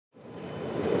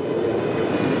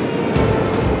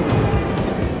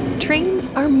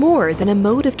are more than a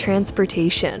mode of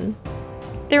transportation.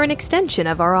 They're an extension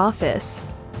of our office,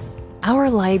 our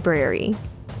library,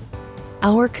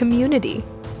 our community.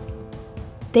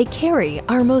 They carry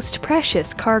our most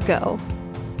precious cargo.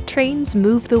 Trains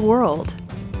move the world.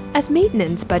 As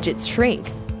maintenance budgets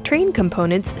shrink, train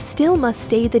components still must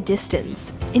stay the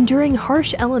distance, enduring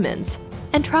harsh elements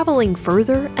and traveling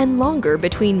further and longer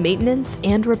between maintenance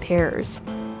and repairs.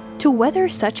 To weather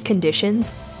such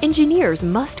conditions, engineers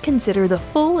must consider the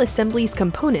full assembly's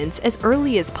components as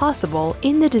early as possible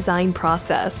in the design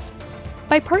process.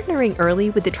 By partnering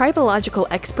early with the tribological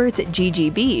experts at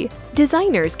GGB,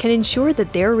 designers can ensure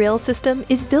that their rail system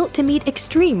is built to meet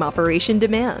extreme operation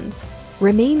demands,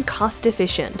 remain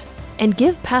cost-efficient, and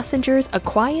give passengers a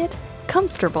quiet,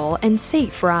 comfortable, and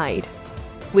safe ride.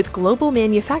 With global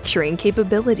manufacturing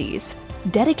capabilities,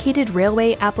 dedicated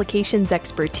railway applications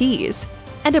expertise,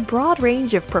 and a broad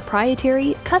range of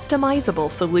proprietary, customizable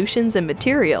solutions and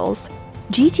materials,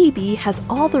 GGB has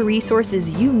all the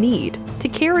resources you need to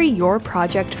carry your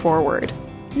project forward,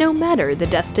 no matter the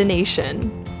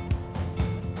destination.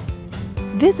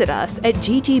 Visit us at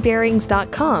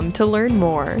ggbearings.com to learn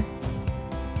more.